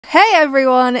Hey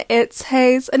everyone, it's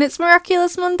Hayes, and it's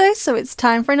Miraculous Monday, so it's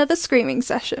time for another screaming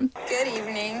session. Good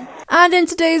evening. And in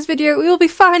today's video, we will be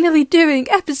finally doing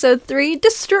episode 3,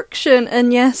 Destruction.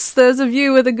 And yes, those of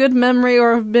you with a good memory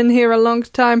or have been here a long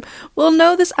time will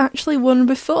know this actually won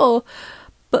before.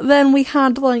 But then we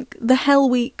had, like, the Hell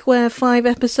Week where 5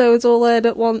 episodes all aired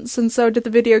at once, and so did the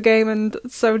video game, and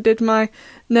so did my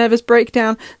nervous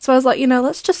breakdown. So I was like, you know,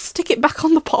 let's just stick it back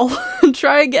on the poll and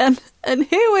try again. And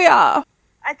here we are.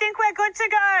 I think we're good to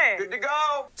go. Good to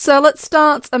go. So let's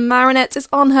start, and Marinette is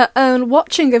on her own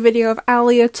watching a video of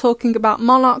Alia talking about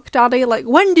Monarch Daddy. Like,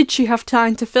 when did she have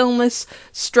time to film this?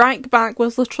 Strike Back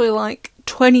was literally like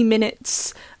 20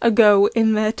 minutes ago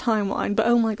in their timeline, but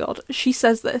oh my god, she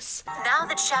says this. Now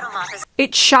that Shadowmoth is—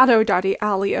 It's Shadow Daddy,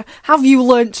 Alia. Have you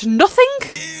learnt nothing?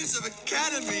 Years of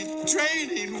academy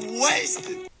training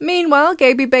wasted. Meanwhile,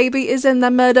 Gaby Baby is in their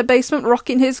murder basement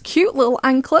rocking his cute little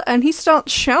anklet, and he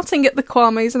starts shouting at the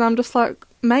Kwamis, and I'm just like,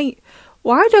 mate,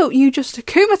 why don't you just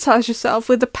akumatize yourself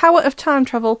with the power of time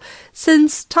travel,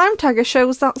 since Time Tagger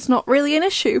shows that's not really an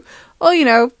issue? Or, you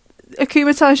know,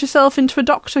 akumatize yourself into a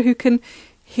doctor who can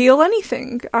heal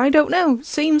anything. I don't know.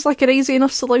 Seems like an easy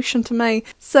enough solution to me.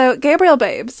 So, Gabriel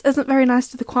Babes isn't very nice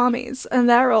to the Kwamis, and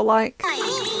they're all like,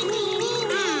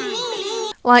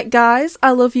 guys,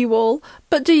 I love you all,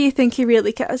 but do you think he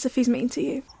really cares if he's mean to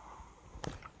you?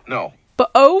 No.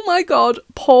 But oh my god,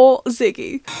 poor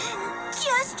Ziggy.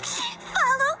 just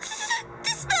follow the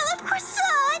smell of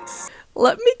croissants.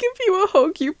 Let me give you a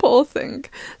hug, you poor thing.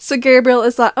 So Gabriel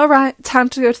is like, alright, time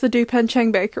to go to the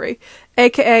Dupencheng bakery,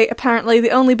 aka apparently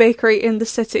the only bakery in this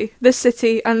city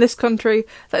and this country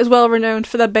that is well renowned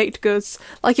for their baked goods.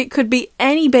 Like, it could be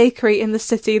any bakery in the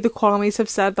city, the Kwamis have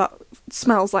said, that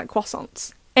smells like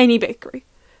croissants. Any bakery.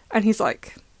 And he's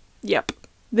like, yep,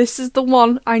 this is the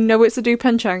one. I know it's the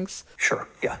Dupenchengs. Sure,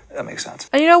 yeah, that makes sense.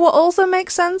 And you know what also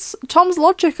makes sense? Tom's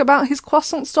logic about his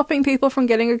croissant stopping people from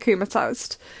getting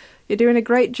akumatized. You're doing a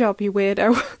great job, you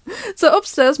weirdo. So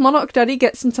upstairs, Monarch Daddy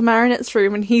gets into Marinette's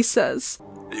room and he says,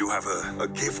 You have a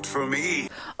gift for me.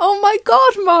 oh my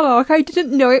god, Monarch, I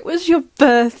didn't know it was your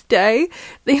birthday.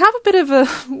 They have a bit of a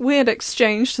weird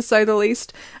exchange, to say the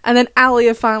least, and then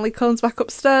Alia finally comes back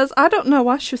upstairs. I don't know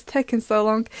why she was taking so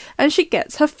long, and she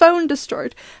gets her phone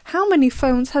destroyed. How many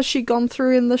phones has she gone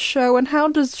through in the show, and how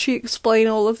does she explain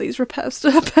all of these repairs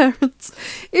to her parents?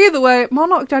 Either way,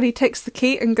 Monarch Daddy takes the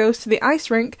key and goes to the ice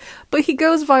rink, but he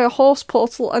goes via horse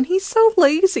portal, and he's so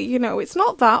lazy, you know, it's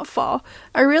not that far.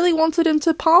 I really wanted him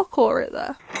to parkour it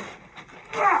there.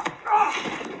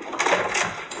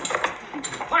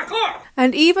 Parkour!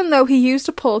 And even though he used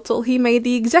a portal, he made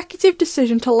the executive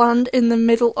decision to land in the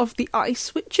middle of the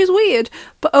ice, which is weird.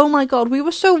 But oh my god, we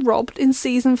were so robbed in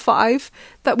season 5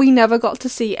 that we never got to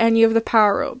see any of the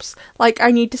power-ups. Like,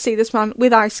 I need to see this man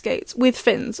with ice skates, with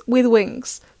fins, with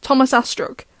wings. Thomas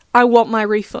Astruc, I want my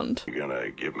refund. You gonna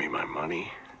give me my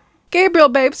money? Gabriel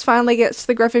Babes finally gets to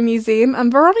the Grevin Museum,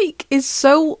 and Veronique is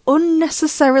so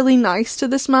unnecessarily nice to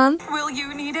this man. Will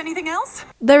you need anything else?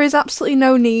 There is absolutely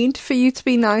no need for you to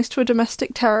be nice to a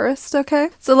domestic terrorist, okay?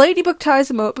 So Ladybug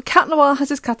ties him up, Cat Noir has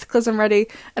his cataclysm ready,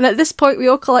 and at this point we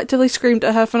all collectively screamed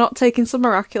at her for not taking some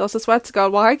Miraculous. I swear to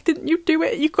god, why didn't you do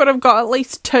it? You could have got at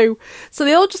least 2. So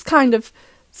they all just kind of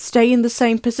stay in the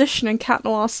same position, and Cat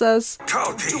Noir says,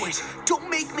 Don't do it! Don't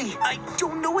make me! I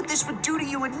don't know what this would do to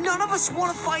you, and none of us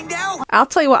want to find out! I'll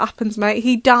tell you what happens, mate.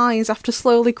 He dies after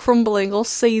slowly crumbling all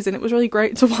season. It was really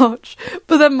great to watch.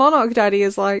 But then Monarch Daddy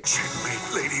is like,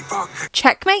 Checkmate, Ladybug!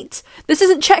 checkmate? This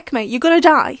isn't checkmate, you're gonna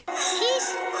die.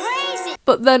 He's crazy.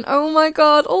 But then, oh my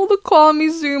god, all the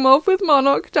Kwamis zoom off with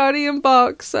Monarch Daddy, and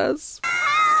Bark says,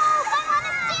 Help!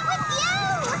 I want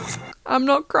to stay with you. I'm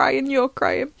not crying, you're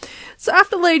crying. So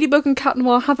after Ladybug and Cat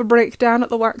Noir have a breakdown at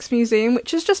the Wax Museum,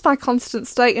 which is just my constant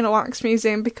state in a Wax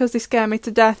Museum because they scare me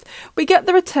to death, we get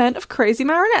the return of Crazy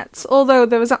Marinette, although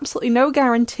there was absolutely no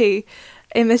guarantee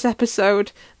in this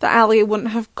episode that Alia wouldn't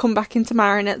have come back into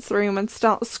Marinette's room and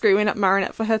start screaming at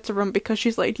Marinette for her to run because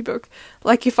she's Ladybug.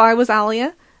 Like, if I was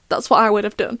Alia, that's what I would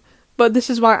have done. But this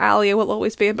is why Alia will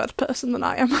always be a better person than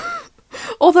I am.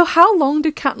 Although, how long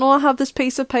did Cat Noir have this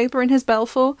piece of paper in his bell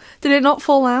for? Did it not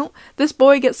fall out? This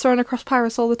boy gets thrown across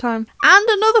Paris all the time. And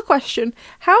another question,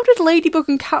 how did Ladybug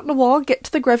and Cat Noir get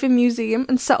to the Grevin Museum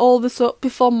and set all this up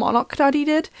before Monarch Daddy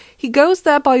did? He goes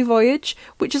there by voyage,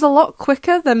 which is a lot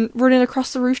quicker than running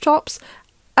across the rooftops,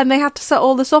 and they had to set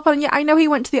all this up. And yeah, I know he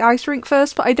went to the ice rink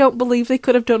first, but I don't believe they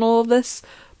could have done all of this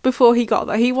before he got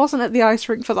there. He wasn't at the ice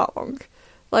rink for that long.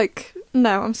 Like,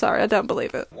 no, I'm sorry, I don't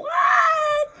believe it. What?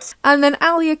 And then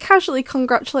Alia casually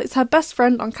congratulates her best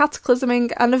friend on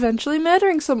cataclysming and eventually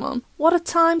murdering someone. What a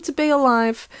time to be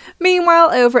alive.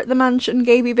 Meanwhile, over at the mansion,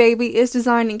 Gaby Baby is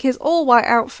designing his all-white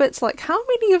outfits. Like, how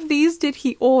many of these did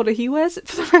he order? He wears it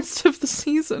for the rest of the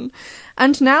season.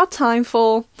 And now time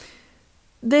for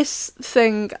this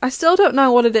thing. I still don't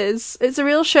know what it is. It's a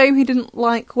real shame he didn't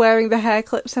like wearing the hair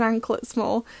clips and anklets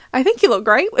more. I think he looked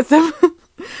great with them.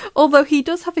 Although he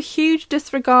does have a huge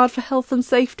disregard for health and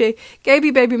safety.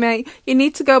 Gaby Baby mate, you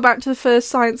need to go back to the first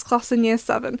science class in year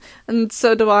 7. And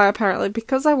so do I, apparently,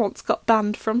 because I once got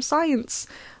banned from science.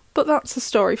 But that's a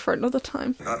story for another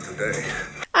time. Not today.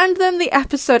 And then the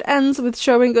episode ends with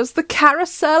showing us the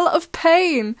Carousel of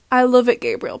Pain. I love it,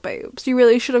 Gabriel Babes. You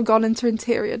really should have gone into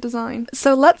interior design.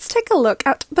 So let's take a look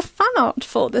at the fan art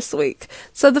for this week.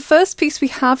 So the first piece we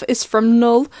have is from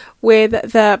Null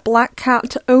with their Black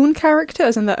Cat own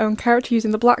characters and their own character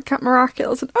using the Black Cat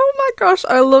Miraculous. And oh my gosh,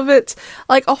 I love it.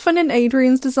 Like, often in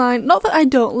Adrian's design, not that I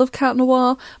don't love Cat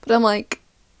Noir, but I'm like,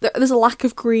 there's a lack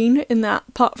of green in that,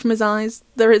 apart from his eyes.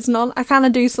 There is none. I kind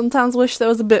of do sometimes wish there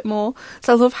was a bit more.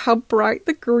 So I love how bright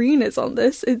the green is on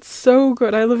this. It's so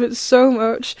good. I love it so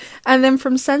much. And then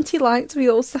from Senti Lights, we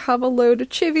also have a load of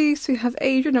chivies. We have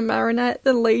Adrian and Marinette,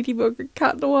 then Ladybug and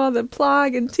Cat Noir, then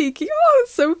Plague and Tiki. Oh,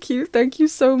 it's so cute. Thank you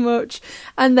so much.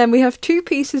 And then we have 2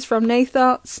 pieces from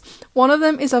Natharts. One of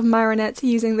them is of Marinette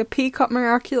using the Peacock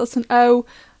Miraculous, and oh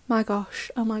my gosh,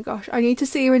 I need to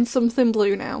see her in something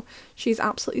blue now. She's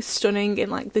absolutely stunning in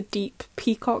like the deep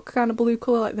peacock kind of blue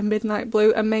colour, like the midnight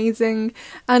blue, amazing.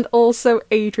 And also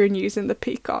Adrian using the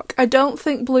peacock. I don't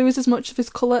think blue is as much of his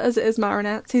colour as it is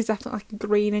Marinette's. He's definitely like a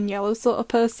green and yellow sort of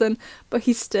person, but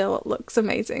he still looks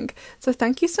amazing. So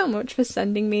thank you so much for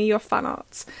sending me your fan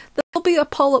arts. There'll be a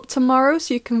poll up tomorrow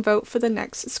so you can vote for the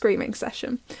next screaming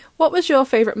session. What was your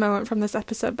favourite moment from this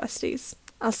episode, besties?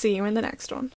 I'll see you in the next one.